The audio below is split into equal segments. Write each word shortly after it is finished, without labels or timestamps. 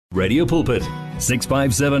Radio Pulpit,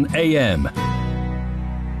 657 AM.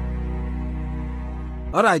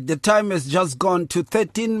 All right, the time has just gone to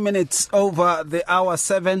 13 minutes over the hour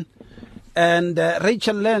 7. And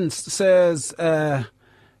Rachel Lenz says,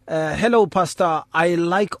 hello, Pastor. I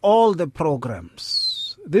like all the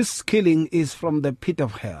programs. This killing is from the pit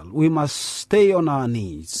of hell. We must stay on our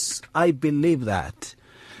knees. I believe that.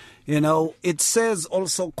 You know, it says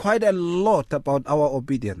also quite a lot about our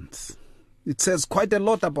obedience. It says quite a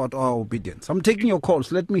lot about our obedience. I'm taking your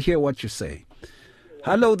calls. Let me hear what you say.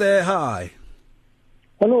 Hello there.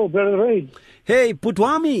 Hello, Brother Ray. Hey,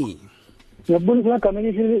 Putwami.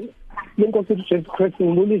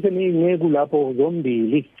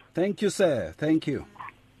 Thank you, sir. Thank you.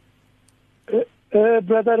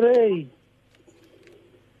 Brother Ray,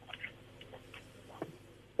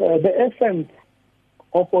 the essence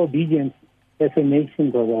of obedience as a nation,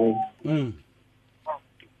 Brother Ray.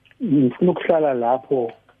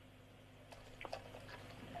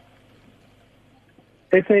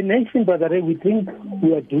 As a nation, Brother Ray, we think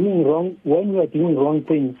we are doing wrong when we are doing wrong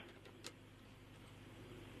things.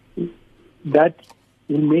 That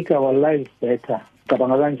will make our lives better. The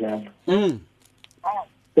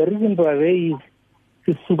reason, Brother Ray,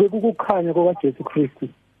 is sisuke kukukhanya kukaJesu Kristu.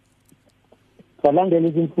 Salandela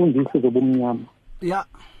izimfundiso zobumnyama. Yeah.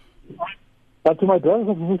 But to my brothers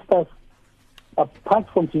and sisters, apart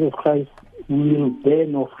from Jesus Christ, we will bear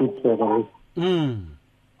no fruit, Brother Ray. You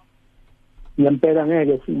will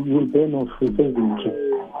bear no fruit.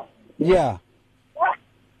 Yeah.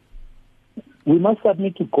 We must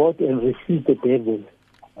submit to God and resist the devil.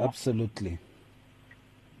 Absolutely.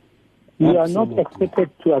 We are not expected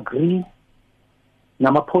to agree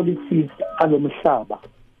nama policies alomhlaba,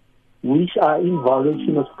 which are in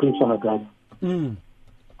violation of spiritual God.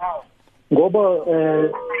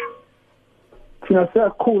 Ngoba thina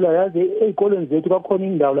siyakhula yazi ezikoleni zethu kakhona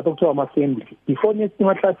indawo lapho kuthiwa ama-assembly. Before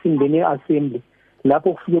nesinga classini bene-assembly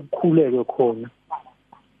lapho kufike kukhuleke khona.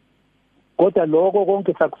 Kodwa lokho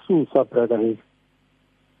konke sakususa, brother.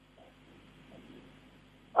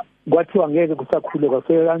 Kwathiwa ngeke kusakhuleka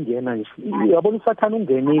sekangena nje. Uyabona usathana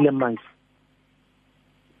ungenile manje.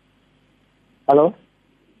 Hello?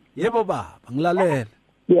 Yebo baba, ngilalela.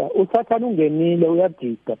 Yeah, usathana ungenile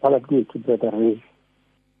uyagida phakathi kwethu, brother.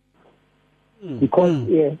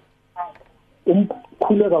 Because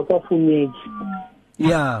umkhuleka usafuneki.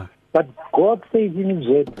 Yeah. But God says in His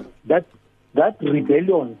word that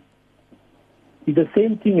rebellion is the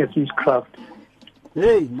same thing as witchcraft.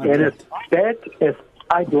 Hey, my and God. as bad as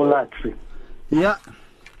idolatry. Yeah.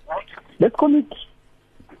 Let's commit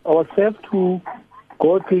ourselves to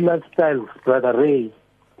godly lifestyles, Brother Ray.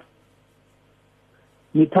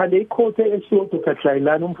 Ngithanda iquote eshiwo Dr.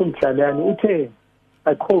 Dlayilani umfundi Dlayilani uthe,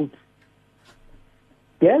 I quote,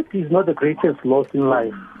 death is not the greatest loss in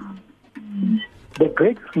life. The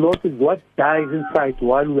greatest loss is what dies inside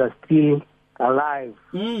while we are still alive.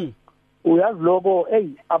 Uyazi lokho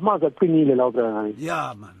amazwi aqinile la, brother.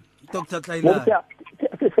 Yeah, man. Dr. Dlayilani.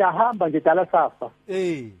 Siyahamba nje dala safa.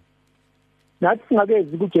 Nathi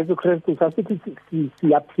singakezi kuJesu Kristu sasithi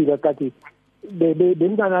siyaphila kade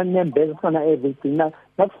benganani nembeza sana everything.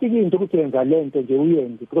 Nakufika into ukuthi yenza lento nje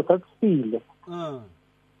uyenze because sakusile.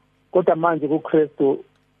 Kodwa manje kuKristu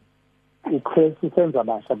uKristu senza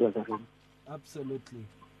basha, brother. Absolutely.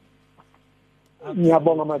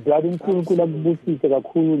 Ngiyabonga madala uNkulunkulu akubusise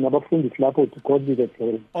kakhulu nabafundisi lapho to God be the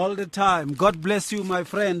glory. All the time. God bless you, my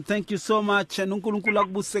friend. Thank you so much. And uNkulunkulu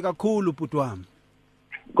akubusise kakhulu bhuti wami.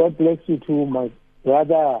 God bless you too, my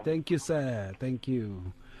brother. Thank you, sir. Thank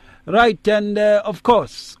you. Right, and of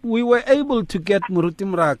course, we were able to get Muruti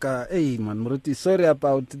Mraka. Hey, man, Muruti, sorry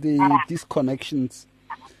about the disconnections.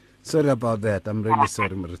 Sorry about that. I'm really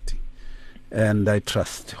sorry, Muruti. And I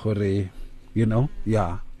trust, Hore,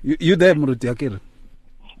 yeah. You there, Muruti Akir?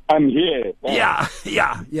 I'm here.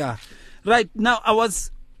 Yeah. Right, now I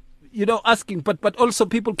was, asking, but also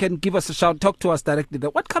people can give us a shout, talk to us directly.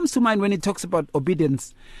 What comes to mind when it talks about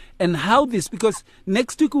obedience and how this, because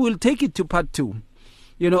next week we will take it to part 2,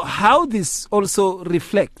 how this also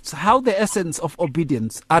reflects, how the essence of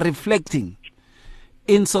obedience are reflecting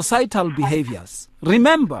in societal behaviors.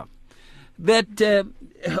 Remember that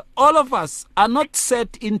all of us are not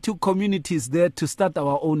set into communities there to start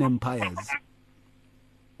our own empires.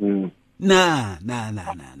 Nah.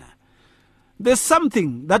 There's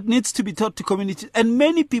something that needs to be taught to communities. And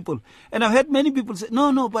many people, and I've heard many people say,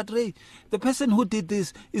 no, but Ray, the person who did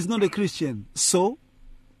this is not a Christian. So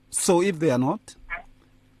if they are not,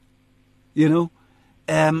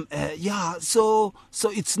 so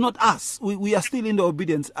it's not us. We are still in the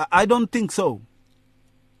obedience. I don't think so.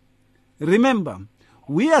 Remember,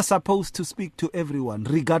 We are supposed to speak to everyone,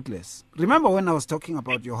 regardless. Remember when I was talking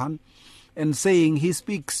about Johann and saying he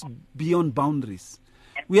speaks beyond boundaries?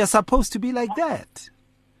 We are supposed to be like that,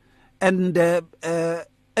 and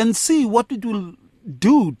see what it will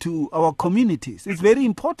do to our communities. It's very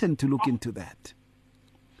important to look into that.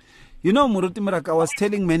 You know, Muruti Muraka, I was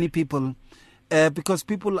telling many people, because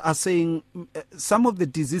people are saying some of the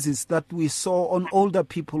diseases that we saw on older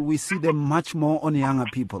people, we see them much more on younger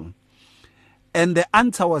people. And the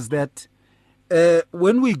answer was that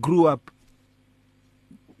when we grew up,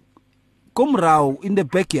 Komrao, in the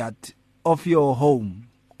backyard of your home,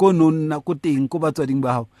 there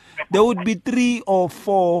would be 3 or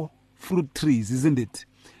 4 fruit trees, isn't it?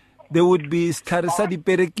 There would be starisa di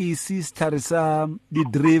perekisi, starisa di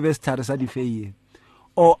dreve, starisa di feye,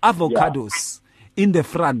 or avocados in the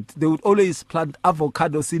front. They would always plant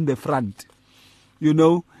avocados in the front, you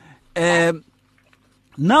know.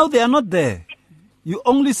 Now they are not there. You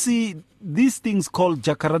only see these things called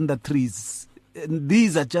jacaranda trees. And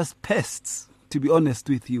these are just pests, to be honest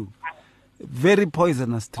with you. Very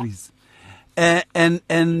poisonous trees. And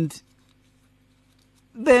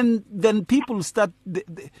then people start...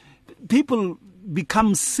 people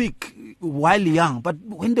become sick while young, but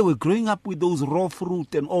when they were growing up with those raw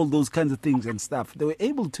fruit and all those kinds of things and stuff, they were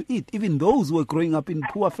able to eat. Even those who were growing up in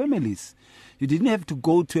poor families, you didn't have to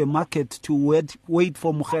go to a market to wait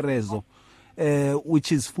for mujerezo,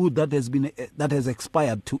 which is food that has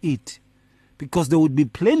expired, to eat, because there would be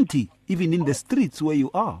plenty even in the streets where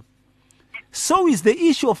you are. So is the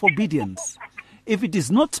issue of obedience. If it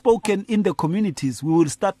is not spoken in the communities, we will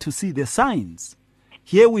start to see the signs.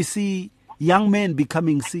 Here we see young men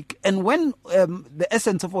becoming sick. And when the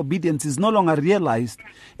essence of obedience is no longer realized,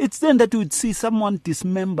 it's then that you would see someone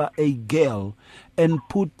dismember a girl and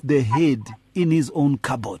put the head in his own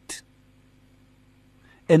cupboard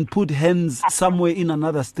and put hands somewhere in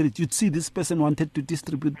another street. You'd see this person wanted to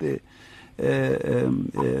distribute the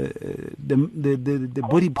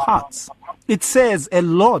body parts. It says a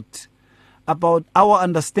lot about our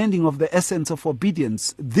understanding of the essence of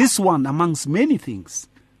obedience. This one amongst many things.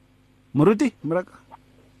 Muruti, Muraka?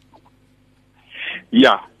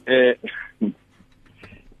 Yeah.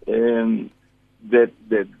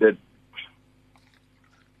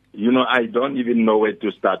 You know, I don't even know where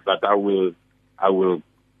to start, but I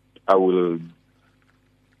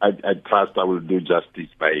trust I will do justice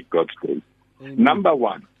by God's grace. Mm-hmm. Number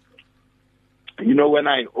one, you know, when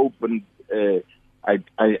I opened, I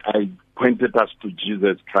pointed us to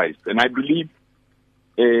Jesus Christ. And I believe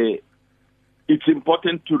it's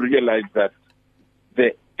important to realize that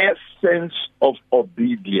the essence of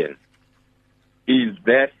obedience is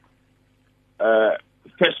that,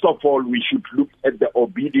 first of all, we should look at the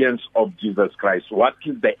obedience of Jesus Christ. What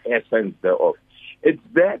is the essence thereof? It's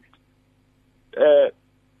that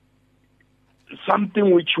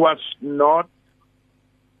something which was not,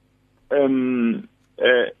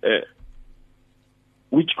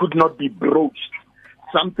 which could not be broached,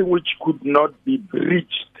 something which could not be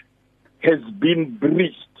breached, has been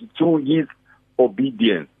breached through his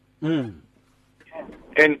obedience. Mm.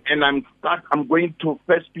 And I'm going to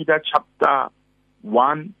 1 Peter chapter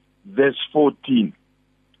 1, verse 14.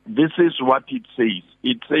 This is what it says.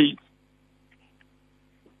 It says,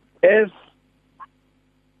 as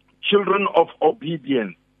children of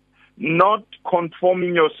obedience, not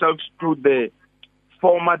conforming yourselves to the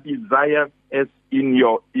former desires as in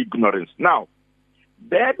your ignorance. Now,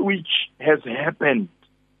 that which has happened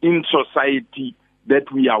in society,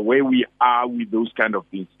 that we are where we are with those kind of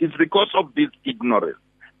things, is because of this ignorance.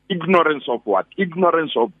 Ignorance of what?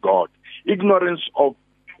 Ignorance of God. Ignorance of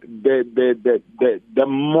the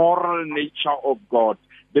moral nature of God,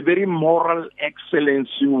 the very moral excellence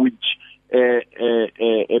which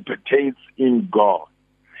pertains in God.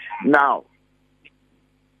 Now,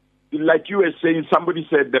 like you were saying, somebody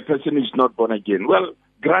said the person is not born again. Well,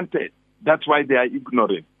 granted, that's why they are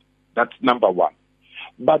ignorant. That's number one.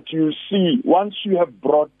 But you see, once you have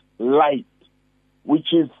brought light,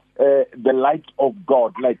 which is the light of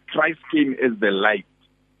God, like Christ came as the light,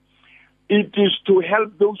 it is to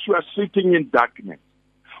help those who are sitting in darkness,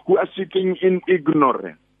 who are sitting in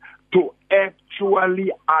ignorance, to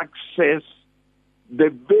actually access the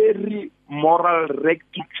very moral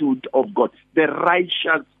rectitude of God, the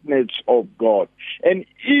righteousness of God. And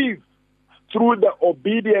if through the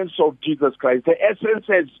obedience of Jesus Christ, the essence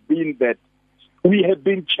has been that we have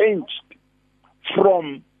been changed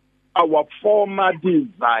from our former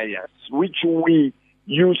desires, which we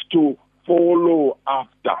used to follow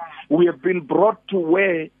after. We have been brought to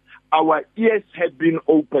where our ears have been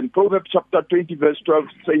opened. Proverbs chapter 20, verse 12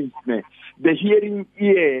 says, the hearing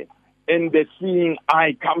ear and the seeing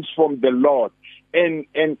eye comes from the Lord. And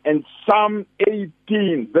Psalm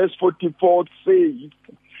 18, verse 44 says,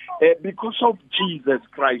 because of Jesus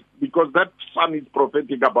Christ, because that psalm is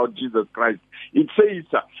prophetic about Jesus Christ, it says,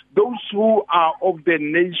 those who are of the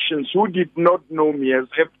nations who did not know me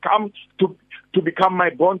have come to become my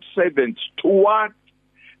bond servants towards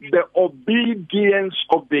the obedience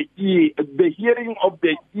of the ear, the hearing of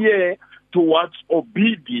the ear towards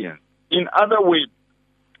obedience. In other words,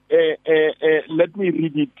 let me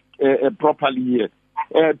read it properly here.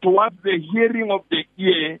 Towards the hearing of the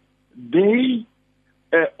ear, they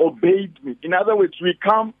obeyed me. In other words, we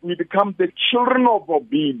become the children of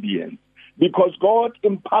obedience because God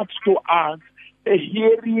imparts to us a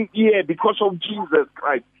hearing ear because of Jesus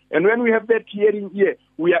Christ. And when we have that hearing ear,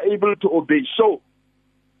 we are able to obey. So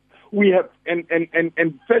we have,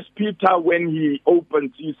 and First Peter, when he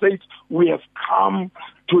opens, he says, we have come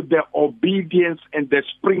to the obedience and the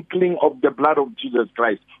sprinkling of the blood of Jesus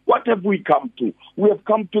Christ. What have we come to? We have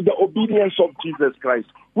come to the obedience of Jesus Christ,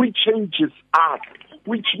 which changes us,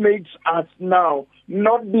 which makes us now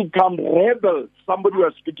not become rebels. Somebody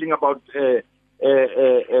was speaking about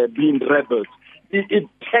being rebels. It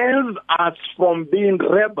tells us from being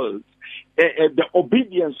rebels, the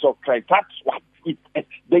obedience of Christ. That's what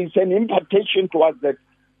there is an impartation towards that,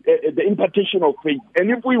 the impartation of faith. And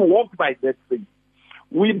if we walk by that faith,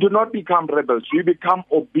 we do not become rebels. We become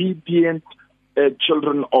obedient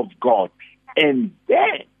children of God. And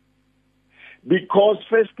then, because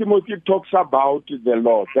First Timothy talks about the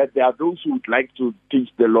law, that there are those who would like to teach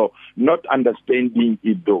the law, not understanding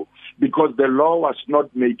it though, because the law was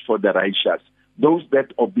not made for the righteous. Those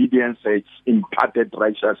that obedience has imparted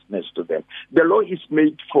righteousness to them. The law is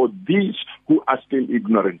made for these who are still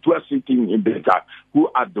ignorant, who are sitting in the dark. Who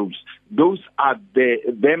are those? Those are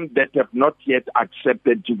them that have not yet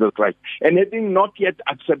accepted Jesus Christ. And having not yet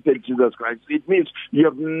accepted Jesus Christ, it means you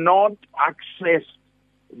have not accessed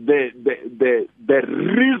the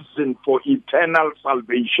reason for eternal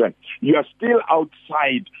salvation. You are still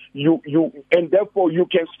outside. And therefore you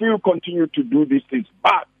can still continue to do these things.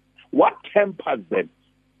 But what tempers them?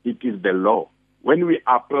 It is the law. When we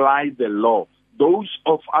apply the law, those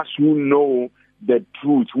of us who know the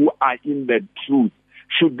truth, who are in the truth,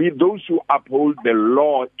 should be those who uphold the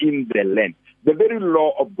law in the land. The very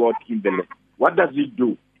law of God in the land. What does it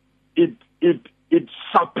do? It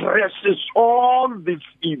suppresses all this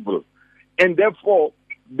evil. And therefore,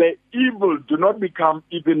 the evil do not become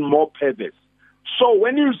even more perverse. So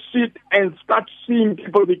when you sit and start seeing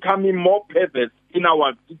people becoming more perverse in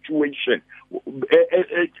our situation,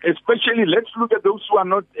 especially let's look at those who are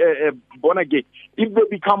not born again. If they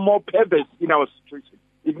become more perverse in our situation,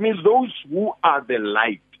 it means those who are the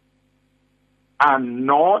light are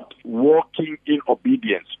not walking in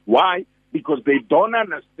obedience. Why? Because they don't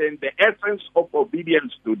understand the essence of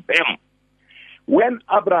obedience to them. When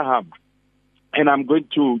Abraham, and I'm going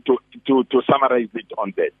to summarize it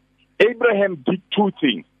on that, Abraham did two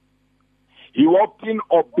things. He walked in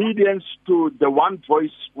obedience to the one voice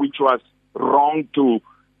which was wrong to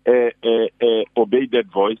obey that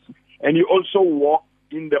voice. And he also walked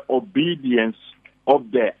in the obedience of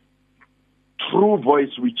the true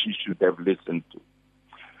voice which he should have listened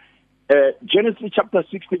to. Genesis chapter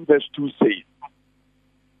 16 verse 2 says,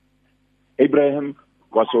 Abraham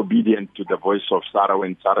was obedient to the voice of Sarah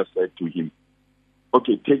when Sarah said to him,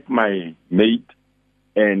 okay, take my maid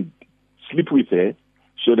and sleep with her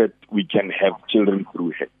so that we can have children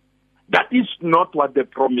through her. That is not what the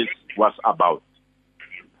promise was about.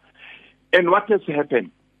 And what has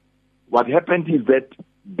happened? What happened is that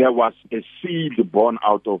there was a seed born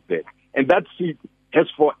out of that. And that seed has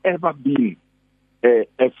forever been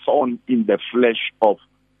a thorn in the flesh of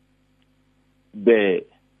the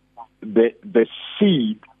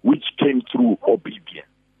seed which came through obedience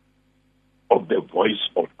of the voice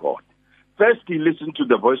of God. First, he listened to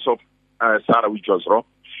the voice of Sarah, which was wrong.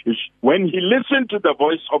 When he listened to the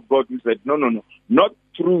voice of God, he said, no, not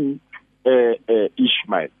through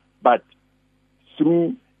Ishmael, but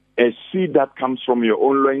through a seed that comes from your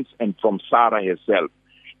own loins and from Sarah herself.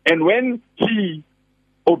 And when he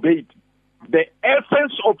obeyed, the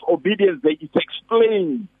essence of obedience there is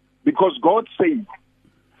explained because God says,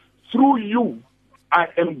 through you, I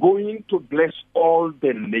am going to bless all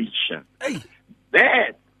the nations. Hey.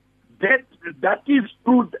 That is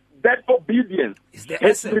through that obedience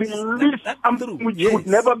has released something which would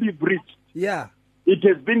never be breached. Yeah. It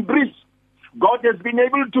has been breached. God has been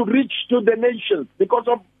able to reach to the nations because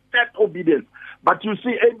of that obedience. But you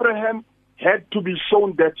see, Abraham had to be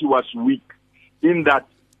shown that he was weak, in that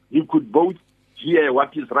he could both hear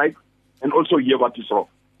what is right and also hear what is wrong.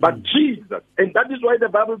 But Jesus, and that is why the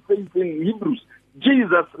Bible says in Hebrews,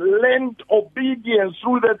 Jesus learned obedience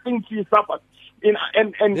through the things he suffered.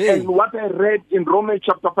 And what I read in Romans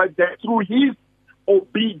chapter 5, that through his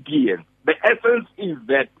obedience, the essence is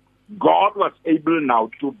that God was able now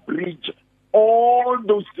to bridge all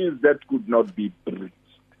those things that could not be bridged.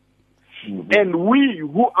 Mm-hmm. And we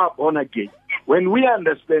who are born again, when we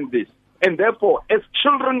understand this, and therefore as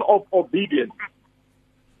children of obedience,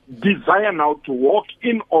 desire now to walk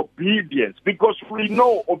in obedience, because we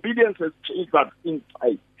know obedience has changed us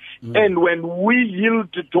inside. Mm. And when we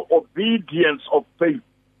yield to obedience of faith,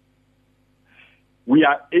 we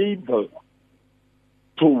are able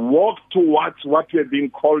to walk towards what we have been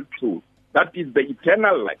called to. That is the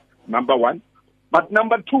eternal life, number one. But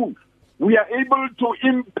number two, we are able to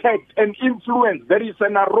impact and influence. There is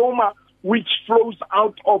an aroma which flows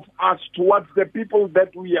out of us towards the people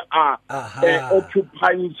that we are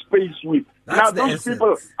occupying space with. Now, those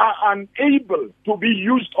people are unable to be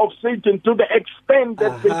used of Satan to the extent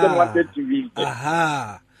that Satan wanted to use them.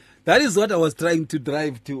 That is what I was trying to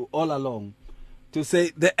drive to all along. To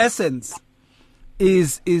say the essence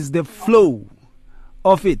is the flow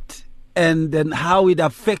of it and then how it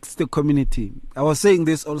affects the community. I was saying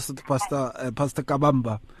this also to Pastor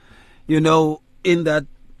Kabamba, in that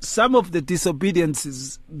some of the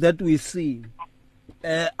disobediences that we see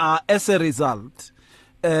are as a result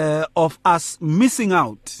of us missing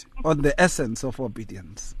out on the essence of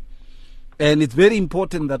obedience. And it's very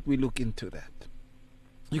important that we look into that.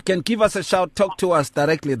 You can give us a shout, talk to us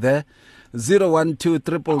directly there.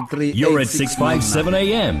 012-333-8699. You're at 657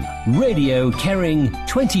 AM. Radio carrying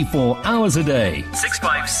 24 hours a day.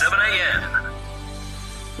 657 AM.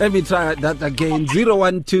 Let me try that again.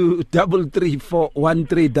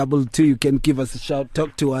 012-334-1322. You can give us a shout,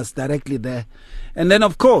 talk to us directly there. And then,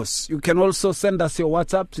 of course, you can also send us your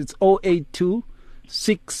WhatsApps. It's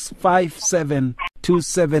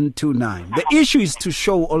 082-657-2729. The issue is to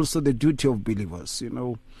show also the duty of believers,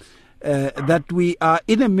 that we are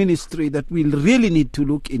in a ministry that we really need to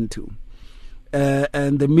look into.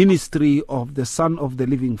 And the ministry of the Son of the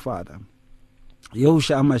Living Father,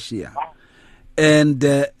 Yahushua HaMashiach. And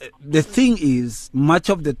the thing is, much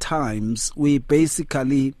of the times we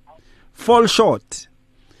basically fall short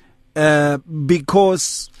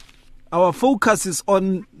because our focus is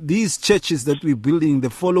on these churches that we're building, the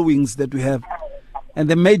followings that we have, and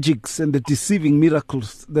the magics and the deceiving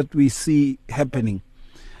miracles that we see happening.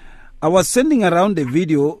 I was sending around a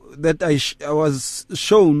video that I was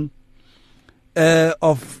shown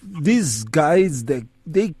of these guys that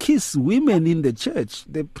they kiss women in the church.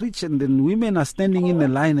 They preach and then women are standing in a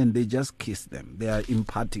line and they just kiss them. They are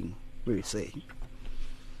imparting, we say.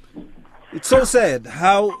 It's so sad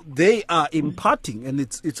how they are imparting and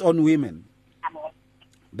it's on women.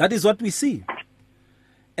 That is what we see.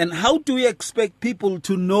 And how do we expect people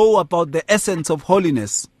to know about the essence of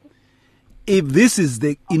holiness if this is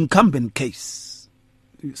the incumbent case,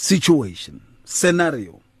 situation,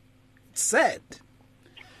 scenario? It's sad.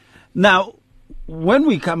 Now, when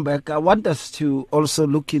we come back, I want us to also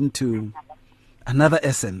look into another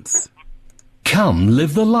essence. Come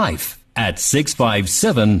live the life at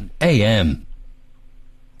 657 AM.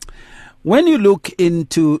 When you look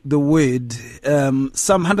into the word,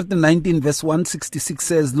 Psalm 119 verse 166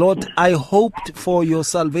 says, Lord, I hoped for your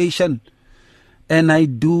salvation and I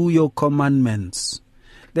do your commandments.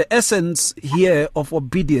 The essence here of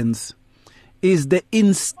obedience is the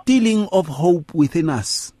instilling of hope within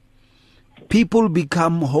us. People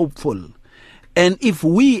become hopeful. And if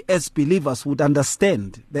we as believers would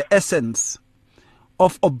understand the essence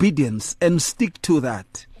of obedience and stick to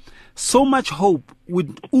that, so much hope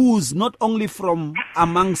would ooze not only from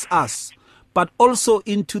amongst us, but also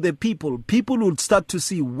into the people. People would start to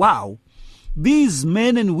see, wow, these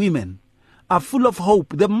men and women are full of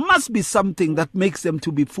hope. There must be something that makes them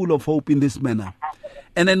to be full of hope in this manner.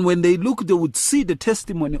 And then when they look, they would see the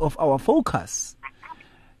testimony of our focus.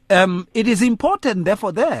 It is important,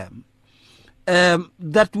 therefore, that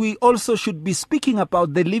we also should be speaking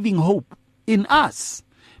about the living hope in us,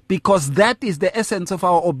 because that is the essence of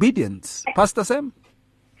our obedience. Pastor Sam?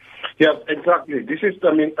 Yeah, exactly. This is,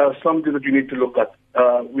 something that you need to look at.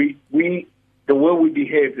 The way we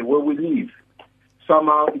behave, the way we live,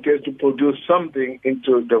 somehow it has to produce something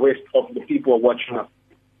into the rest of the people watching us.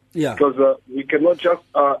 Yeah. Because we cannot just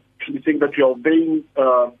think that we are obeying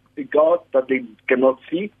a God that they cannot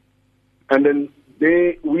see, and then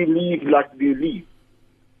we live like they live.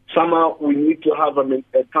 Somehow we need to have a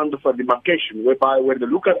kind of a demarcation whereby when they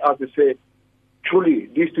look at us, they say, truly,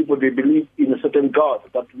 these people, they believe in a certain God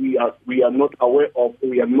that we are not aware of,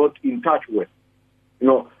 we are not in touch with.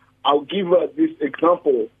 I'll give this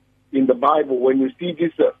example in the Bible. When you see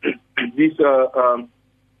these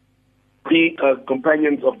three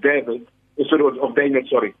companions of Daniel.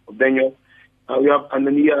 We have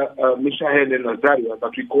Ananias, Mishael, and Azariah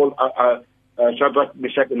that we call Shadrach,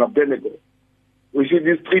 Meshach, and Abednego. We see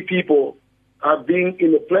these three people being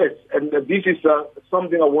in a place, and this is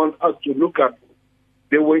something I want us to look at.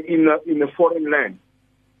 They were in a foreign land.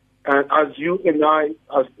 And as you and I,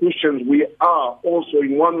 as Christians, we are also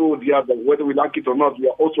in one way or the other, whether we like it or not, we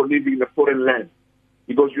are also living in a foreign land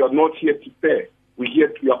because we are not here to stay. We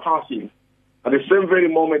are passing. At the same very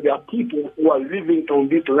moment, there are people who are living on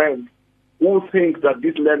this land who think that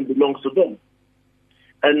this land belongs to them.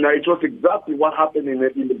 And it was exactly what happened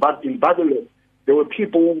in Babylon. There were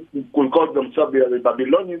people who could call themselves the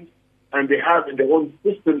Babylonians, and they have their own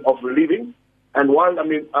system of living. And while,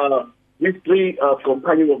 these three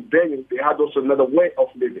companions of Daniel, they had also another way of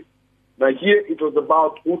living. Now here it was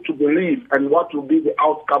about who to believe and what will be the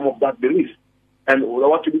outcome of that belief and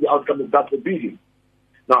what will be the outcome of that obedience.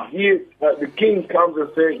 Now here the king comes and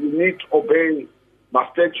says, you need to obey my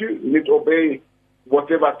statute, you need to obey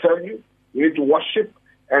whatever I tell you, you need to worship,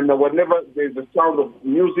 and whenever there's the sound of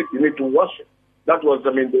music, you need to worship. That was,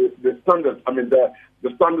 the standard, the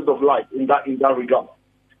standard of life in that regard.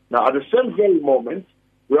 Now at the same very moment,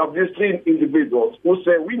 we have these three individuals who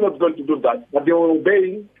say, we're not going to do that, but they were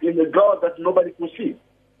obeying in a God that nobody could see.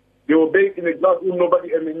 They were obeying in a God who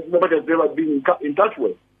nobody has ever been in touch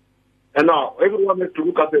with. And now, everyone has to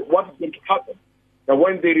look at what is going to happen. Now,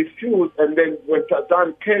 when they refused, and then when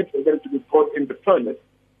time came for them to be put in the furnace,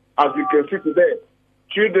 as you can see today,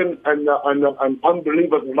 children and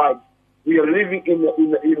unbelievers alike, we are living in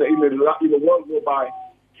a world whereby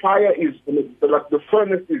fire is, like the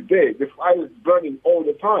furnace is there. The fire is burning all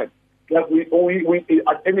the time. Like we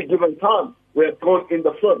at any given time, we are thrown in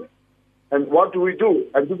the furnace. And what do?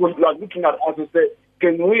 And people are looking at us and say,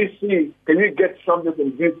 can you get something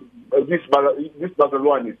from this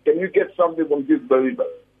Babylonians? Can you get something from these believers?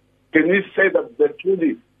 Can you say that they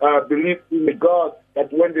truly believe in the God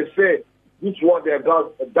that when they say this is what their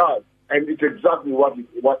God does, and it's exactly what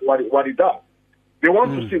it does? They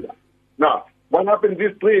want to see that. Now, what happened?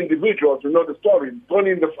 These three individuals, you know the story, thrown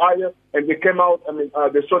in the fire, and they came out.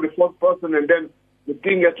 They saw the fourth person, and then the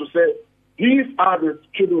king had to say, "These are the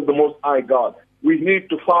children of the Most High God. We need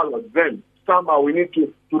to follow them. Somehow, we need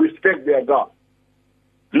to respect their God."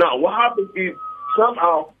 Now, what happened is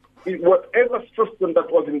somehow, whatever system that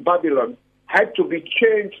was in Babylon had to be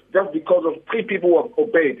changed just because of three people who have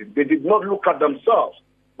obeyed it. They did not look at themselves,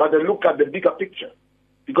 but they looked at the bigger picture.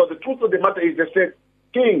 Because the truth of the matter is, they said,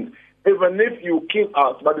 "King, even if you kill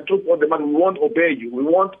us, but the truth of the matter, we won't obey you. We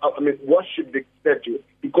won't worship the statue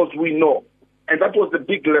because we know." And that was the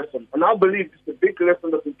big lesson. And I believe it's the big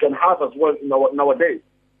lesson that we can have as well nowadays,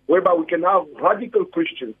 whereby we can have radical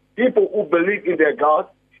Christians, people who believe in their God.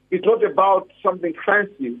 It's not about something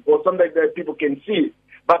fancy or something that people can see,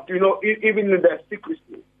 but, even in their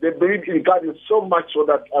secrecy, they believe in God so much so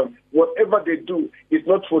that whatever they do is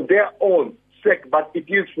not for their own sake, but it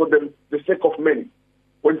is for the sake of many.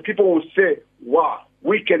 When people will say, wow,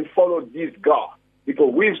 we can follow this God,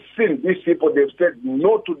 because we've seen these people, they've said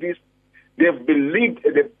no to this, they've believed,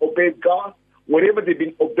 they've obeyed God. Whatever they've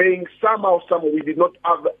been obeying, somehow we did not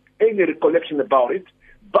have any recollection about it,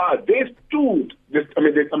 but they stood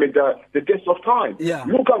the test of time. Yeah.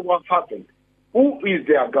 Look at what happened. Who is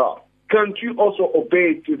their God? Can't you also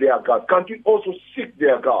obey to their God? Can't you also seek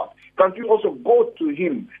their God? Can't you also go to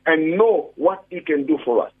Him and know what He can do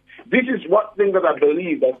for us? This is one thing that I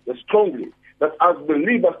believe that strongly, that as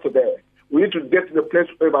believers today, we need to get to the place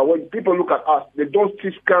where when people look at us, they don't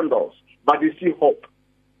see scandals, but they see hope.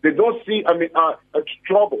 They don't see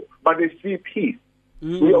trouble, but they see peace.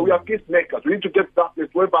 We are peacemakers. We need to get to that place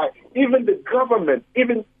whereby even the government,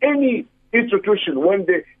 even any institution, when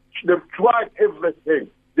they've tried everything,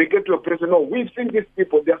 they get to a place, no, we've seen these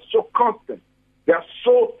people, they are so constant. They are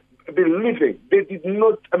so believing. They did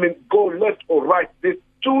not, go left or right. They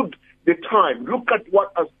stood the time. Look at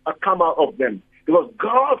what has come out of them. Because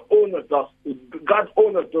God honors us. God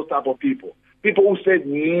honors those type of people. People who said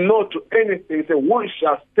no to anything, say we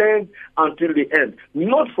shall stand until the end.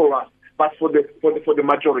 Not for us, but for the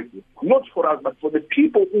majority. Not for us, but for the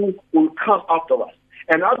people who will come after us.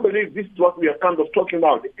 And I believe this is what we are kind of talking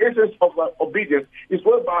about. The essence of obedience is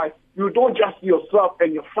whereby you don't just see yourself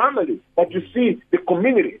and your family, but you see the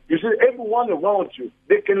community. You see everyone around you.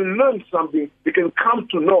 They can learn something. They can come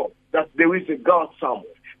to know that there is a God somewhere.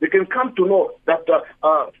 They can come to know that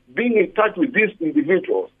being in touch with these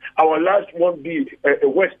individuals, our lives won't be a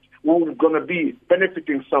waste. We're going to be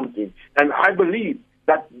benefiting something. And I believe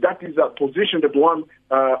that is a position that one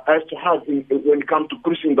has to have when it comes to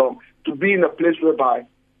Christendom, to be in a place whereby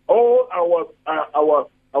all our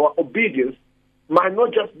obedience might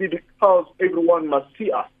not just be because everyone must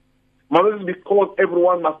see us, might not be because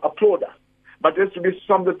everyone must applaud us, but there has to be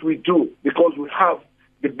something that we do because we have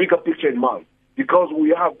the bigger picture in mind, because we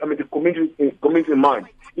have the community in mind.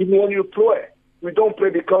 Even when you pray, we don't pray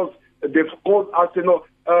because they've called us,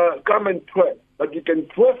 come and pray. But you can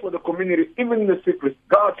pray for the community, even in the secret.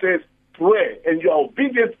 God says, pray, and you are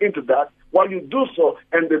obedient into that. While you do so,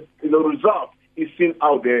 and the result is seen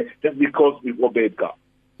out there, just because we've obeyed God.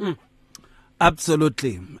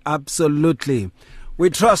 Absolutely. Absolutely. We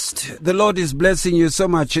trust the Lord is blessing you so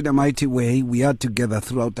much in a mighty way. We are together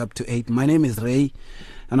throughout up to 8. My name is Ray,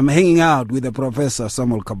 and I'm hanging out with the Professor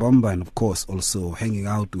Samuel Kabamba, and of course also hanging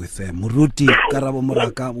out with Muruti Karabo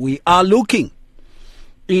Muraka. We are looking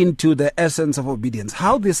into the essence of obedience,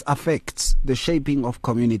 how this affects the shaping of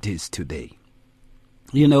communities today.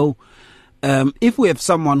 If we have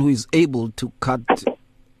someone who is able to cut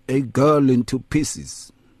a girl into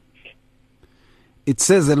pieces, it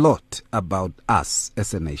says a lot about us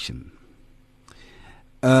as a nation.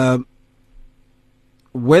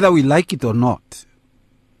 Whether we like it or not,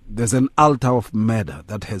 there's an altar of murder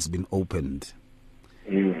that has been opened.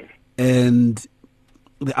 And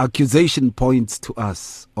the accusation points to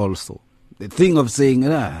us also. The thing of saying,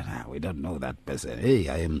 we don't know that person. Hey,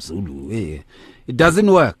 I am Zulu. Hey. It doesn't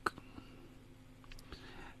work.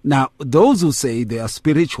 Now, those who say they are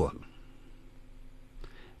spiritual,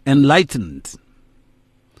 enlightened,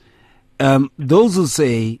 those who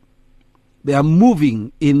say they are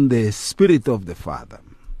moving in the spirit of the Father,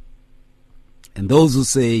 and those who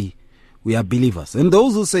say we are believers, and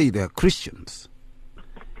those who say they are Christians,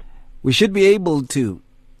 we should be able to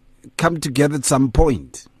come together at some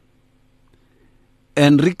point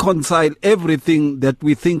and reconcile everything that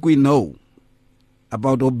we think we know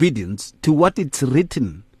about obedience to what it's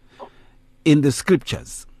written in the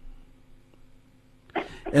scriptures.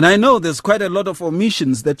 And I know there's quite a lot of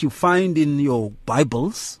omissions that you find in your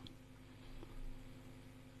Bibles,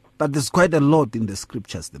 but there's quite a lot in the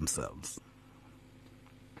scriptures themselves.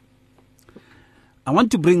 I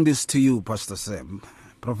want to bring this to you, Pastor Sam,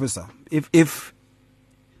 Professor. If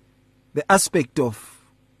the aspect of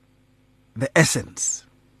the essence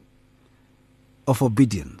of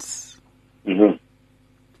obedience.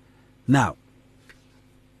 Now,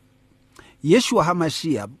 Yeshua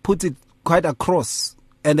HaMashiach puts it quite across,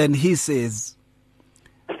 and then he says,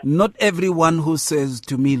 not everyone who says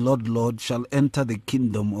to me, Lord, Lord, shall enter the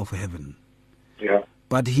kingdom of heaven,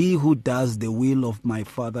 but he who does the will of my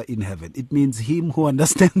Father in heaven. It means him who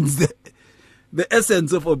understands the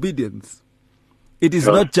essence of obedience. It is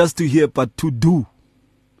not just to hear, but to do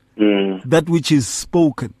that which is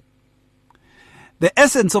spoken. The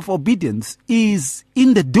essence of obedience is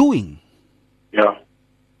in the doing.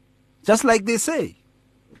 Just like they say.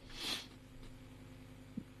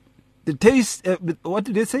 The taste, what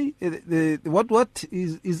did they say? What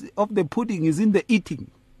is of the pudding is in the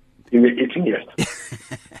eating. In the eating, yes.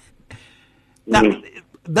 Now,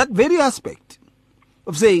 that very aspect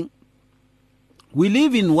of saying, we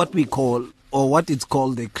live in what we call, or what is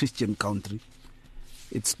called, a Christian country.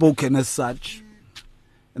 It's spoken as such.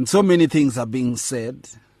 And so many things are being said.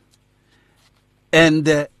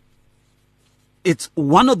 And it's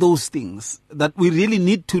one of those things that we really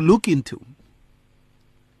need to look into.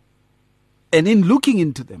 And in looking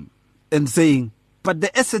into them and saying, but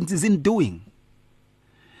the essence is in doing.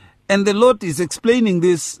 And the Lord is explaining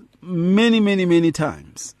this many, many, many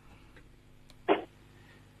times. He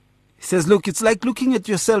says, look, it's like looking at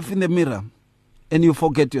yourself in the mirror and you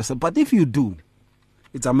forget yourself. But if you do,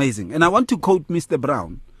 it's amazing. And I want to quote Mr.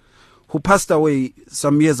 Brown, who passed away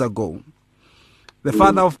some years ago, the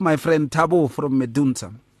father of my friend Tabo from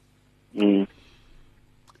Medunsa.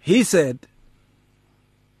 He said,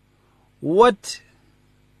 what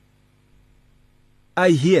I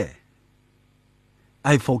hear,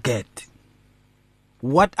 I forget.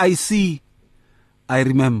 What I see, I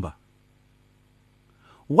remember.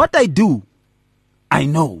 What I do, I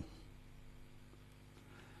know.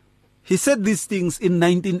 He said these things in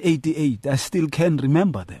 1988. I still can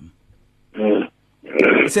remember them.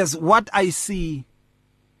 He says, what I see,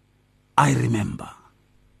 I remember.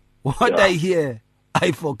 What I hear,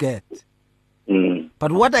 I forget.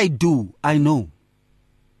 But what I do, I know.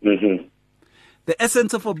 The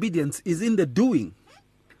essence of obedience is in the doing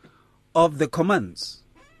of the commands.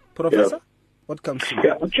 Professor, what comes to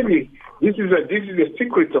you? Actually, this is a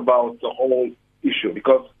secret about the whole issue,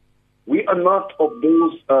 because we are not of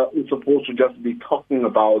those who are supposed to just be talking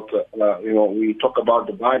about, we talk about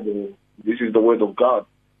the Bible This is the word of God.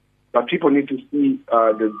 But people need to see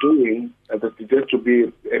the doing that there to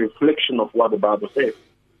be a reflection of what the Bible says.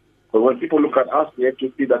 But when people look at us, they have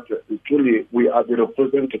to see that truly we are the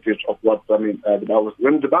representatives of what the Bible.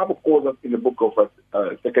 When the Bible calls us in the book of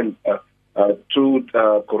 2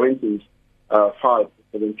 Corinthians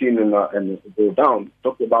 5:17 and go down,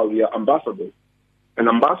 talk about we are ambassadors. An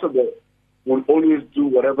ambassador will always do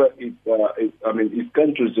whatever his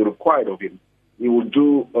country is required of him. He will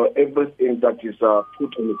do everything that is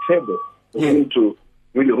put on the table for him to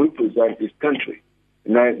really represent his country.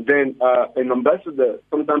 And then an ambassador,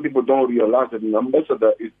 sometimes people don't realize that an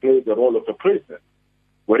ambassador plays the role of a president,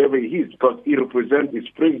 wherever he is, because he represents his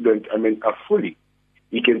president, fully.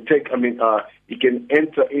 He can he can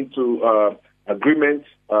enter into agreements,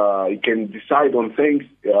 he can decide on things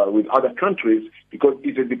with other countries because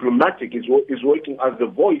he's a diplomatic, he's working as the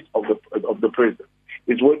voice of the president.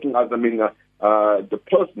 He's working as, the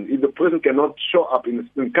person. If the president cannot show up in a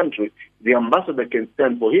certain country, the ambassador can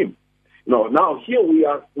stand for him. No, now here we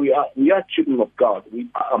are children of God. We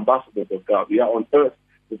are ambassadors of God. We are on earth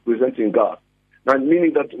representing God. Now,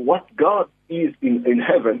 meaning that what God is in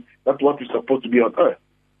heaven, that's what we're supposed to be on earth.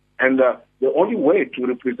 And the only way to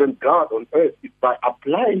represent God on earth is by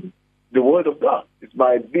applying the Word of God. It's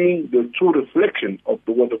by being the true reflection of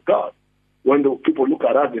the Word of God. When the people look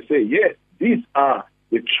at us, they say, yes, these are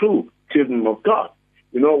the true children of God.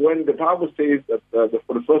 When the Bible says that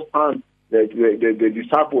for the first time, the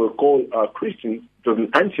disciples were called Christians, it was in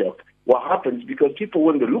Antioch. What happens? Because people,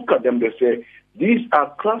 when they look at them, they say, these are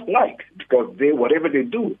Christ-like, because whatever they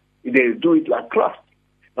do it like Christ.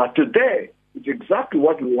 Now today, it's exactly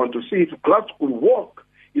what we want to see. If Christ could walk,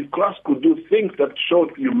 if Christ could do things that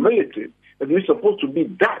showed humility, that we're supposed to be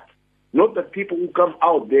that. Not that people who come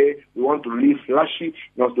out there, we want to live flashy.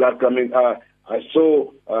 Not like, I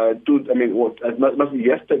saw,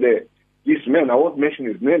 yesterday, this man, I won't mention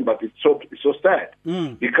his name, but it's so sad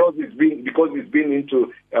because he's been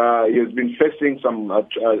facing some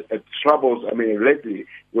troubles. Lately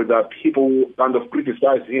with people who kind of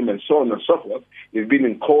criticize him and so on and so forth. He's been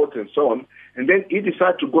in court and so on, and then he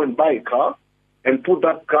decided to go and buy a car and put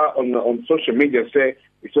that car on social media. Say,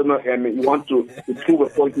 you want to prove a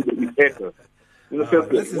point to the haters.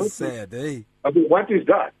 This is sad, eh? What is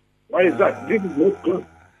that? Why is that? This is not good.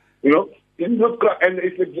 It's not good, and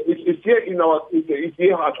it's here it's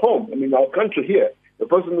here at home. In our country here, the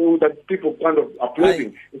person that people kind of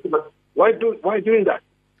applauding. But why doing that?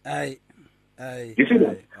 You see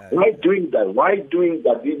that? Why doing that? Why doing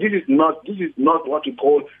that? This is not what we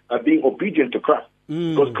call being obedient to Christ.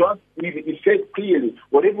 Because Christ, he said clearly,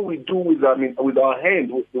 whatever we do with our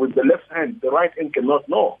hand, with the left hand, the right hand cannot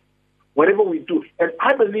know. Whatever we do, and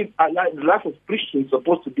I believe the life of Christians is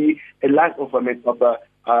supposed to be a life of a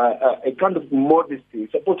kind of modesty.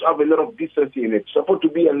 It's supposed to have a lot of decency in it. It's supposed to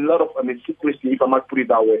be a lot of secrecy, if I might put it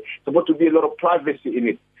that way. It's supposed to be a lot of privacy in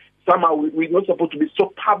it. Somehow we're not supposed to be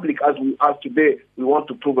so public as we are today. We want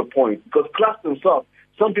to prove a point, because Christ himself,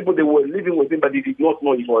 some people, they were living with him, but they did not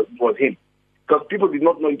know it was him, because people did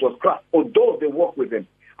not know it was Christ, although they walked with him,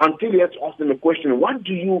 until he had to ask them a question: what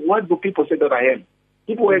do people say that I am?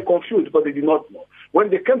 People were confused because they did not know. When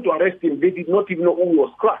they came to arrest him, they did not even know who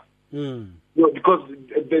was Christ. Because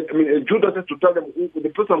Judas had to tell them who the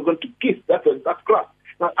person I'm going to kiss. That's Christ.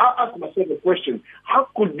 Now I ask myself the question: how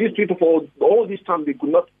could these people, for all this time, they could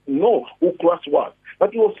not know who Christ was?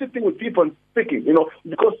 But he was sitting with people and speaking,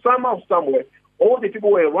 because somehow, somewhere, all the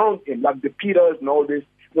people were around him, like the Peters and all this.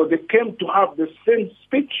 They came to have the same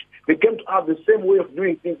speech. They came to have the same way of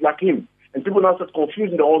doing things like him. And people now started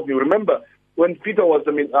confusing the whole thing. Remember, when Peter was,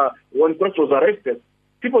 when Christ was arrested,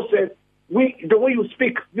 people said, the way you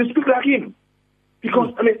speak like him.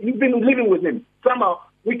 Because, you've been living with him. Somehow,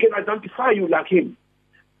 we can identify you like him.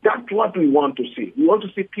 That's what we want to see. We want to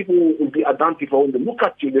see people who will be identified. When they look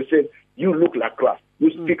at you, they say, you look like Christ. You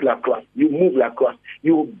speak like Christ. You move like Christ.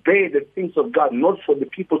 You obey the things of God, not for the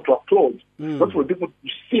people to applaud, not for the people to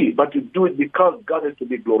see, but you do it because God is to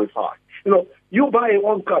be glorified. You buy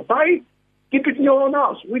your own car. Buy it. Keep it in your own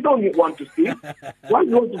house. We don't want to see. Why do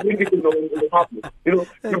you want to bring it in the public? You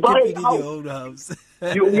buy a house.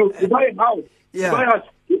 You buy a house. Yeah. You buy a house.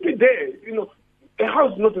 Keep it there. A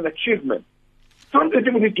house is not an achievement. Something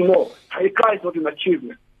people need to know. A car is not an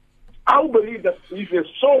achievement. I believe that if a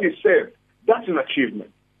soul is saved, that's an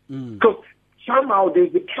achievement. Because somehow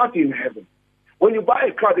there's a party in heaven. When you buy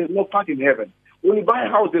a car, there's no party in heaven. When you buy a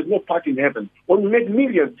house, there's no party in heaven. When you make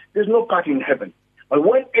millions, there's no party in heaven. But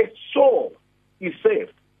when a soul is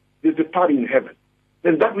saved, there's a party in heaven.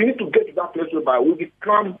 Then that we need to get to that place whereby we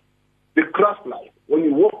become the Christ life. When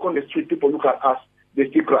you walk on the street, people look at us, they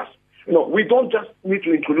see Christ. we don't just need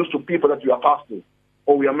to introduce to people that we are pastors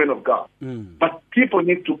or we are men of God. But people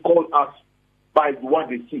need to call us by what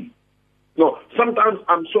they see. Sometimes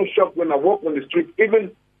I'm so shocked when I walk on the street,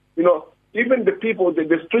 even the people,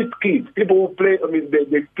 the street kids, people who play,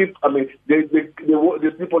 they sleep on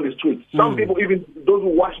the street. Some people, even those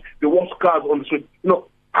who wash cars on the street,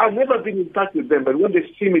 I've never been in touch with them, but when they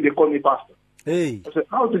see me, they call me pastor. Hey. I said,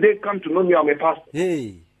 how did they come to know me? I'm a pastor.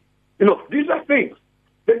 Hey. These are things.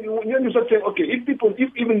 Then you start saying, okay, if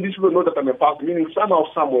even these people know that I'm a pastor, meaning somehow,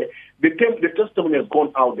 somewhere, the testimony has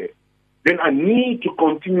gone out there, then I need to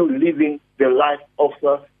continue living the life of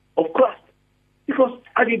Christ. Because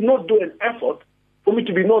I did not do an effort for me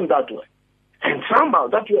to be known that way. And somehow,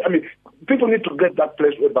 that way, people need to get that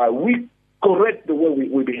place whereby we correct the way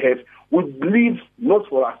we behave. We live not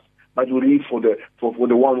for us, but we live for the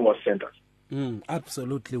one who has sent us.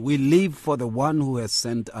 Absolutely. We live for the one who has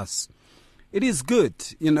sent us. It is good,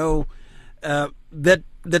 that the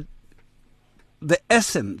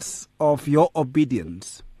essence of your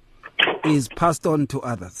obedience is passed on to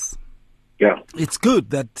others. Yeah. It's good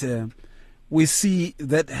that we see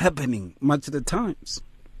that happening much of the times.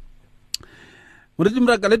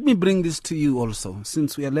 Let me bring this to you also,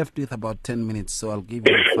 since we are left with about 10 minutes, so I'll give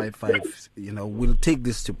you a 5-5. We'll take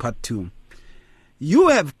this to part 2. You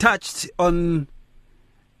have touched on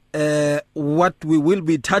what we will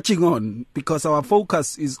be touching on, because our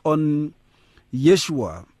focus is on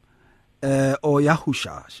Yeshua or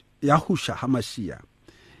Yahusha HaMashiach.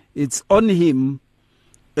 It's on him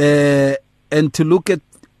and to look at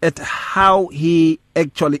how he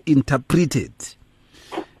actually interpreted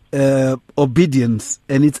obedience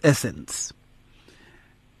and its essence.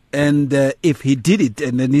 And if he did it,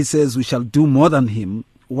 and then he says we shall do more than him,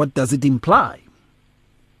 what does it imply?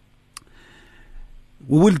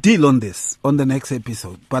 We will deal on this on the next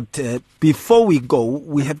episode. But before we go,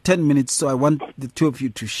 we have 10 minutes, so I want the two of you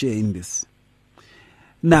to share in this.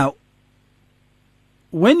 Now,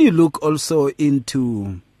 when you look also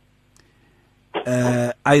into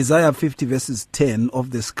Isaiah 50 verses 10 of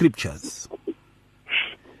the scriptures,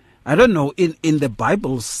 I don't know, in the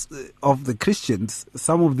Bibles of the Christians,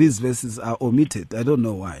 some of these verses are omitted. I don't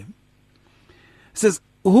know why. It says,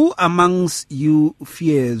 who amongst you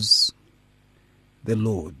fears the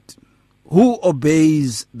Lord? Who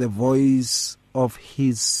obeys the voice of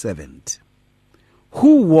his servant?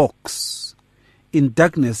 Who walks in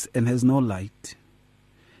darkness and has no light?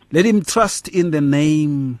 Let him trust in the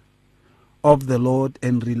name of the Lord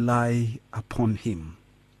and rely upon him.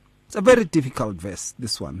 It's a very difficult verse,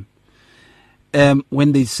 this one.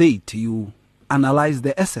 When they say to you, analyze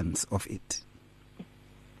the essence of it.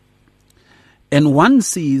 And one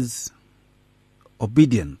sees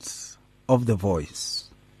obedience of the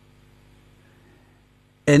voice.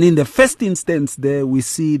 And in the first instance there we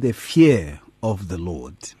see the fear of the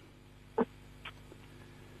Lord.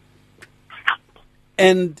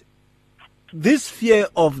 And this fear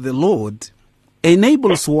of the Lord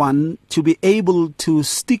enables one to be able to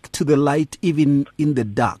stick to the light even in the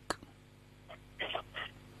dark.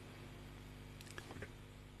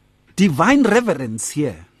 Divine reverence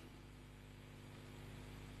here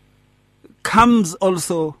comes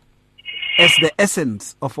also as the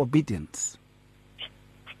essence of obedience.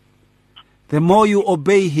 The more you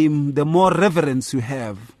obey him, the more reverence you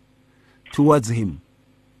have towards him.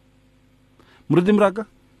 Muridi Mraga?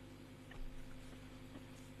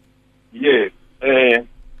 Yes.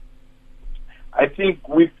 I think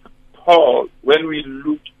with Paul, when we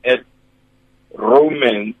look at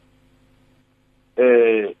Romans,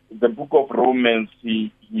 the book of Romans,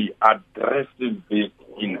 he addresses this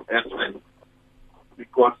in essence,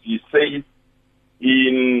 because he says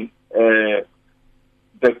in the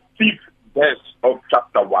 5th verse of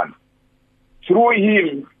chapter 1, through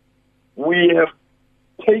him we have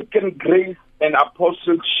taken grace and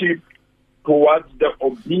apostleship towards the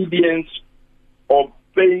obedience of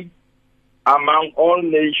faith among all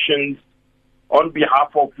nations on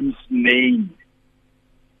behalf of his name.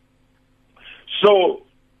 So,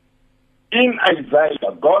 in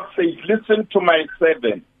Isaiah, God says, listen to my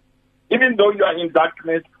servant. Even though you are in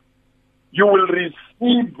darkness, you will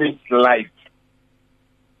receive this light.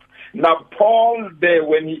 Now, Paul there,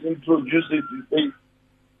 when he introduces it, says,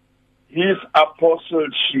 his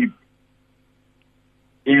apostleship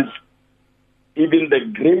is even the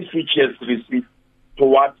grace which he has received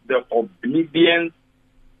towards the obedience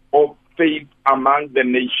of faith among the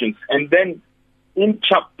nations. And then in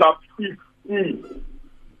chapter 15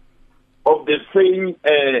 of the same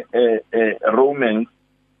Romans,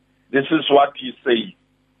 this is what he says.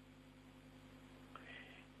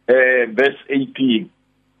 Verse 18.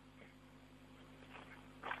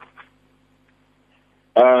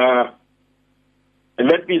 Let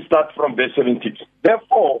me start from verse 17.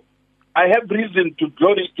 Therefore, I have reason to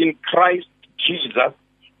glory in Christ Jesus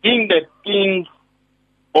in the things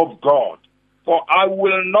of God. For I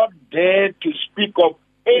will not dare to speak of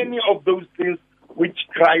any of those things which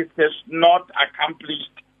Christ has not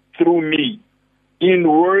accomplished through me, in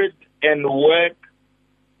word and work,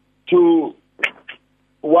 to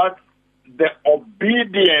what? The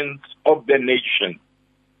obedience of the nation.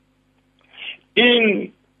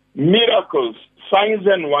 In miracles, signs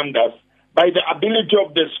and wonders, by the ability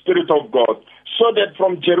of the Spirit of God, so that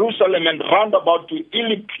from Jerusalem and round about to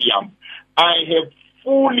Illyricum, I have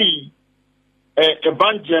fully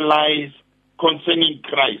evangelized concerning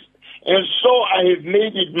Christ. And so I have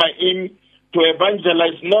made it my aim to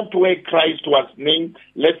evangelize not where Christ was named,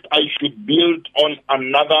 lest I should build on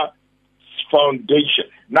another foundation.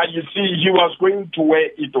 Now you see, he was going to where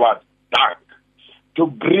it was dark to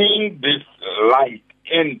bring this light,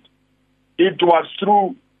 and it was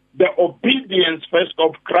through the obedience first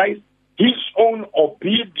of Christ, his own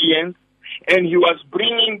obedience, and he was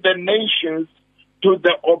bringing the nations to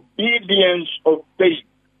the obedience of faith.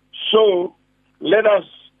 So let us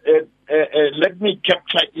let me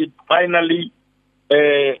capture it finally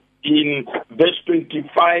in verse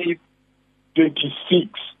 25,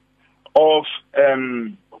 26 of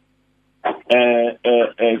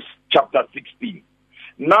chapter 16.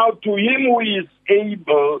 Now to him who is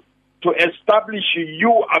able to establish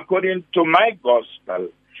you according to my gospel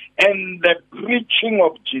and the preaching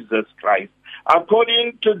of Jesus Christ,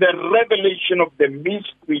 according to the revelation of the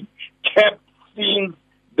mystery kept since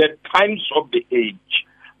the times of the age,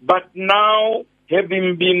 but now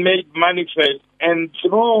having been made manifest, and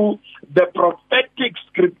through the prophetic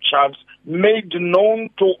scriptures made known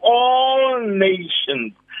to all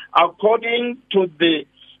nations, according to the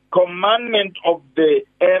commandment of the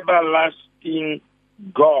everlasting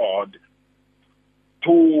God,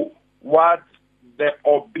 to what? The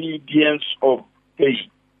obedience of faith.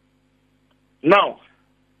 Now,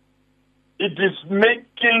 it is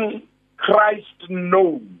making Christ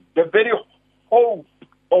known, the very hope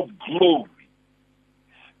of glory,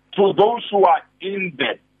 to those who are in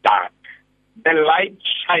the dark. The light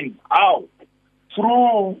shines out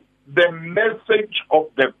through the message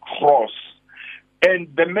of the cross. And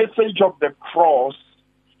the message of the cross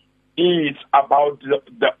is about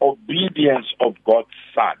the obedience of God's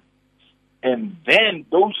Son. And then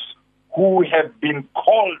those who have been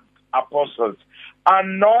called apostles are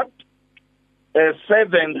not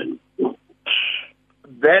servants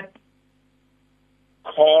that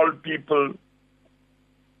call people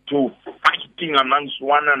to fighting amongst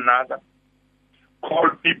one another, call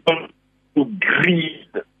people to greed,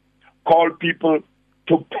 call people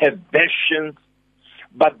to perversions,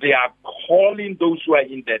 but they are calling those who are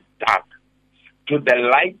in the dark to the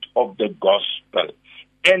light of the gospel.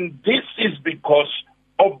 And this is because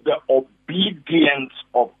of the obedience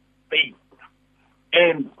of faith.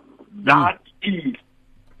 And that is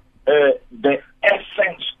the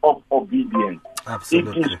essence of obedience.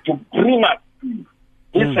 Absolutely. It is to bring us peace.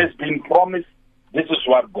 This has been promised. This is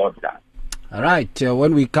what God does. All right.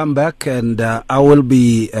 When we come back, and I will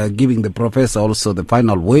be giving the professor also the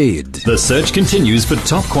final word. The search continues for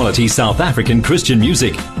top quality South African Christian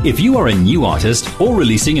music. If you are a new artist or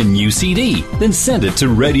releasing a new CD, then send it to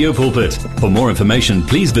Radio Pulpit. For more information,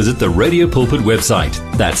 please visit the Radio Pulpit website.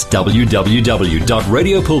 That's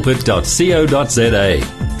www.radiopulpit.co.za.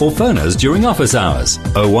 Or phone us during office hours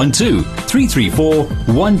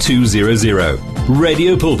 012-334-1200.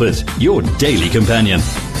 Radio Pulpit, your daily companion.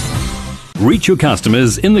 Reach your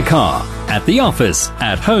customers in the car, at the office,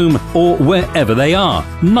 at home, or wherever they are,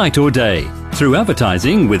 night or day. Through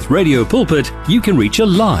advertising with Radio Pulpit, you can reach a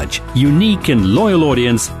large, unique and loyal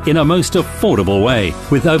audience in a most affordable way.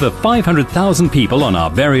 With over 500,000 people on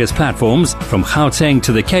our various platforms, from Gauteng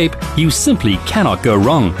to the Cape, you simply cannot go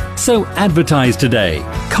wrong. So advertise today.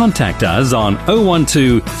 Contact us on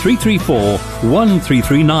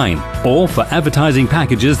 012-334-1339. Or for advertising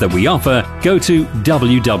packages that we offer, go to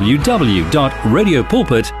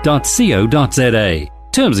www.radiopulpit.co.za.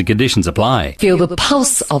 Terms and conditions apply. Feel the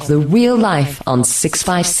pulse of the real life on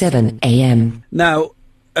 657 AM. Now,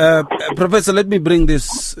 Professor, let me bring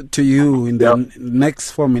this to you in the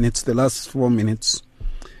next 4 minutes, the last 4 minutes.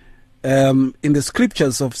 In the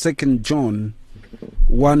scriptures of 2 John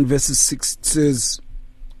 1 verses 6, it says,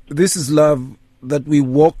 "This is love, that we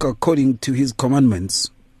walk according to his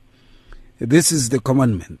commandments. This is the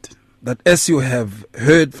commandment, that as you have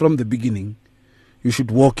heard from the beginning, you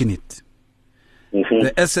should walk in it." Mm-hmm.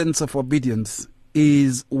 The essence of obedience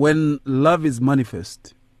is when love is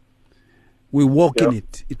manifest. We walk in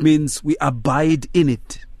it. It means we abide in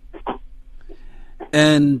it.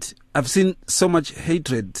 And I've seen so much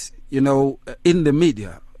hatred, in the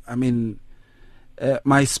media. I mean,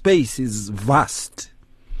 my space is vast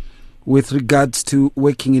with regards to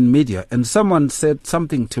working in media. And someone said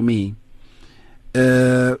something to me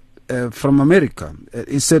from America.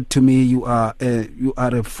 He said to me, you are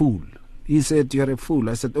a fool. He said, you are a fool.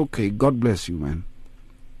 I said, okay, God bless you, man.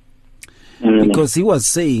 Because he was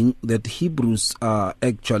saying that Hebrews are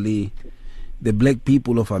actually the black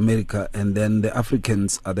people of America, and then the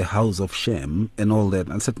Africans are the house of Shem and all that.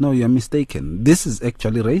 I said, no, you're mistaken. This is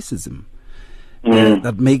actually racism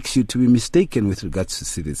that makes you to be mistaken with regards to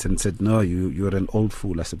cities. And said, no, you're an old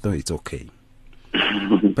fool. I said, no, it's okay.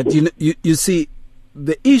 But you see,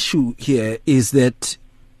 the issue here is that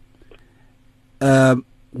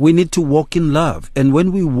we need to walk in love. And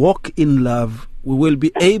when we walk in love, we will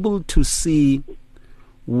be able to see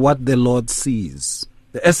what the Lord sees.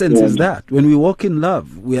 The essence is that when we walk in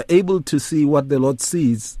love, we are able to see what the Lord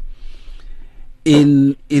sees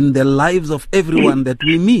in the lives of everyone that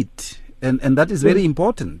we meet, and that is very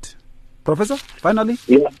important. Professor, finally,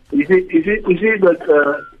 yeah, you see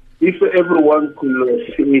that if everyone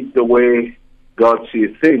could see it the way God sees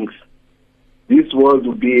things, this world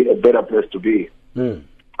would be a better place to be.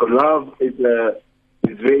 Because love is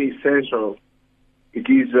very essential. It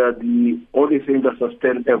is the only thing that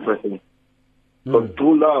sustains everything. But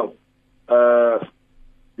through love,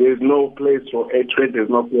 there's no place for hatred, there's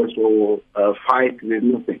no place for fight, there's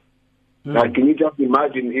nothing. Now, can you just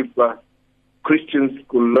imagine if Christians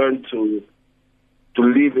could learn to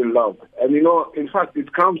live in love? And in fact,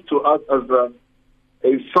 it comes to us as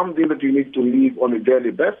something that you need to live on a daily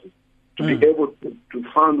basis, to be able to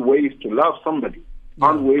find ways to love somebody,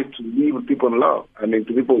 find ways to live with people in love, to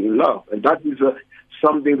people in love. And that is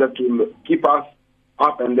something that will keep us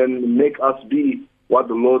up and then make us be what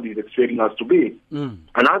the Lord is expecting us to be. And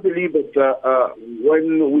I believe that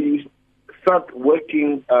when we start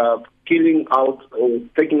working, killing out or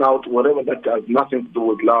taking out whatever that has nothing to do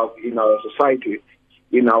with love in our society,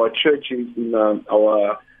 in our churches, in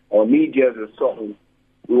our media and so on,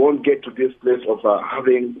 we won't get to this place of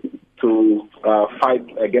having to fight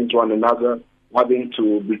against one another, having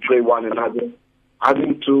to betray one another,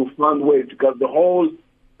 having to find ways, because the whole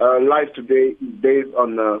life today is based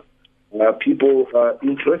on people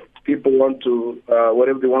interest. People want to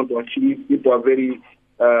whatever they want to achieve. People are very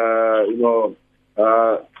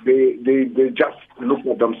they just look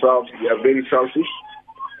at themselves. They are very selfish,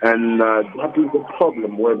 and that is the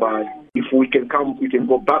problem. Whereby if we can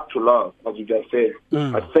go back to love, as you just said.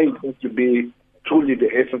 I think it has to be truly the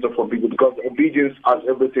essence of obedience, because obedience has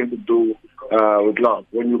everything to do with love.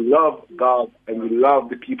 When you love God and you love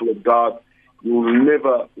the people of God, you will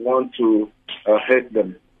never want to hurt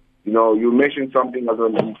them. You mentioned something as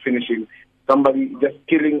I'm finishing. Somebody just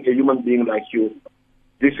killing a human being like you.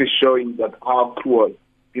 This is showing that how cruel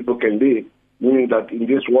people can be. Meaning that in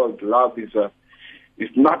this world, love is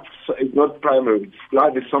not primary.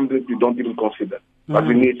 Love is something we don't even consider. But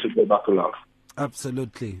we need to go back to love.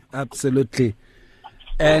 Absolutely, absolutely.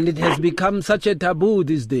 And it has become such a taboo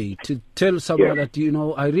this day to tell someone that,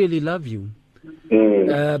 I really love you.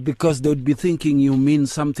 Because they would be thinking you mean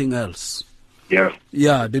something else.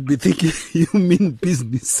 Yeah, they'd be thinking you mean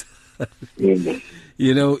business.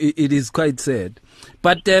 It is quite sad.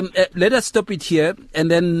 But let us stop it here,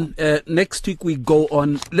 and then next week we go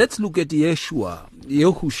on. Let's look at Yahushua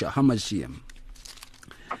HaMashiach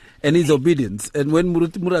and his obedience. And when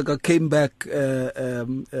Muruti Muraka came back,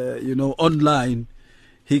 online,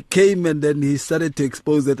 he came and then he started to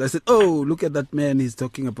expose that. I said, oh, look at that man. He's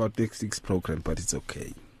talking about next week's program, but it's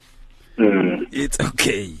okay. It's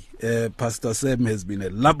okay. Pastor Sam has been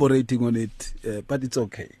elaborating on it, but it's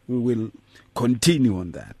okay. We will continue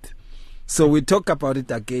on that. So we talk about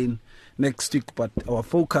it again next week, but our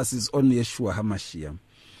focus is on Yahushua HaMashiach.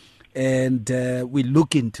 And we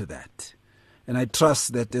look into that. And I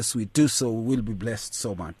trust that as we do so, we will be blessed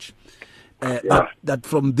so much. That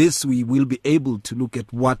from this we will be able to look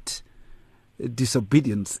at what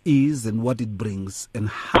disobedience is and what it brings, and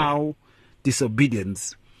how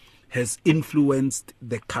disobedience has influenced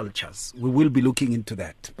the cultures. We will be looking into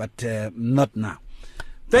that, but not now.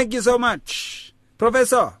 Thank you so much.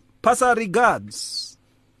 Professor, pass our regards.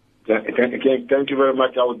 Thank you very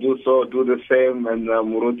much. I will do so. Do the same. And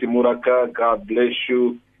Muruti Muraka, God bless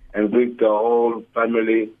you and greet the whole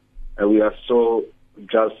family. And we are so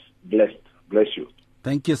just blessed. Bless you.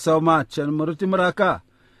 Thank you so much. And Muruti Muraka,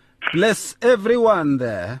 bless everyone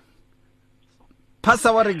there. Pass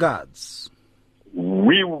our regards.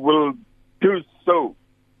 We will do so.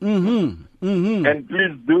 And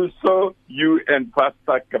please do so. You and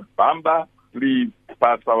Pastor Kabamba, please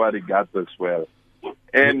pass our regards as well.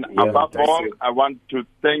 And above all, I want to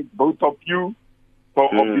thank both of you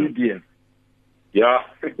for obedience. Yeah.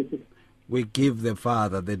 We give the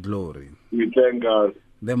Father the glory, We thank God.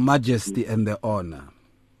 the majesty, and the honor.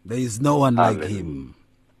 There is no one like him.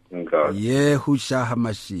 Thank God. Yehusha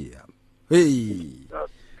HaMashiach. Hey,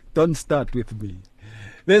 don't start with me.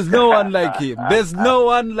 There's no one like him. There's no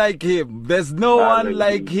one like him. There's no one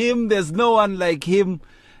like him. There's no one like him.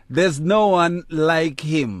 There's no one like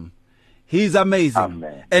him. He's amazing.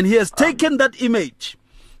 Amen. And he has taken that image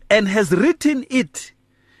and has written it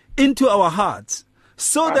into our hearts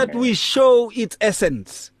so that we show its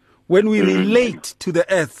essence when we relate to the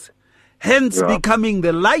earth, hence becoming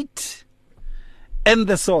the light and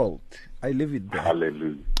the salt. I leave it there.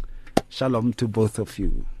 Hallelujah. Shalom to both of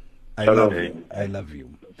you. I Shalom. love you. I love you.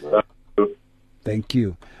 Thank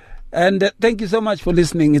you. And thank you so much for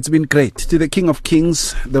listening. It's been great. To the King of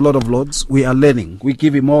Kings, the Lord of Lords, we are learning. We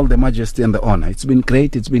give him all the majesty and the honor. It's been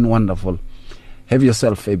great. It's been wonderful. Have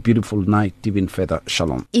yourself a beautiful night, even further.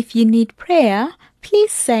 Shalom. If you need prayer,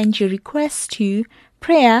 please send your request to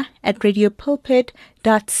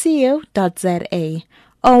prayer@radiopulpit.co.za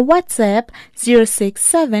or WhatsApp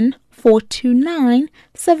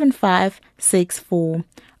 067-429-7564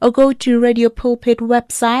 or go to Radio Pulpit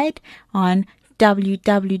website on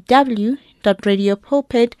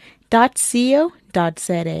www.radiopulpit.co.za.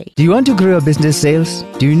 Do you want to grow your business sales?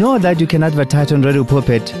 Do you know that you can advertise on Radio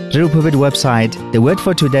Pulpit website, the Word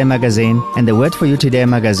for Today magazine, and the Word for You Today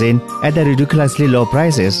magazine at the ridiculously low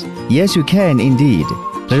prices? Yes, you can indeed.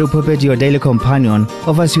 Radio Pulpit, your daily companion,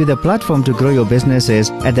 offers you the platform to grow your businesses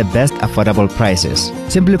at the best affordable prices.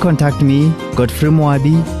 Simply contact me, Godfrey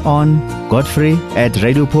Moabi, on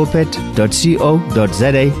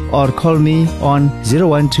godfrey@radiopulpit.co.za or call me on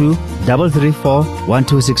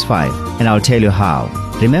 012-334-1265 and I'll tell you how.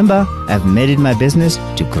 Remember, I've made it my business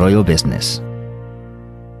to grow your business.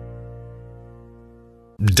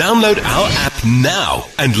 Download our app now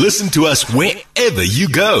and listen to us wherever you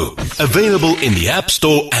go. Available in the App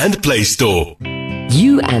Store and Play Store.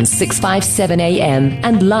 You and 657 AM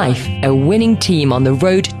and Life, a winning team on the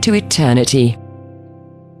road to eternity.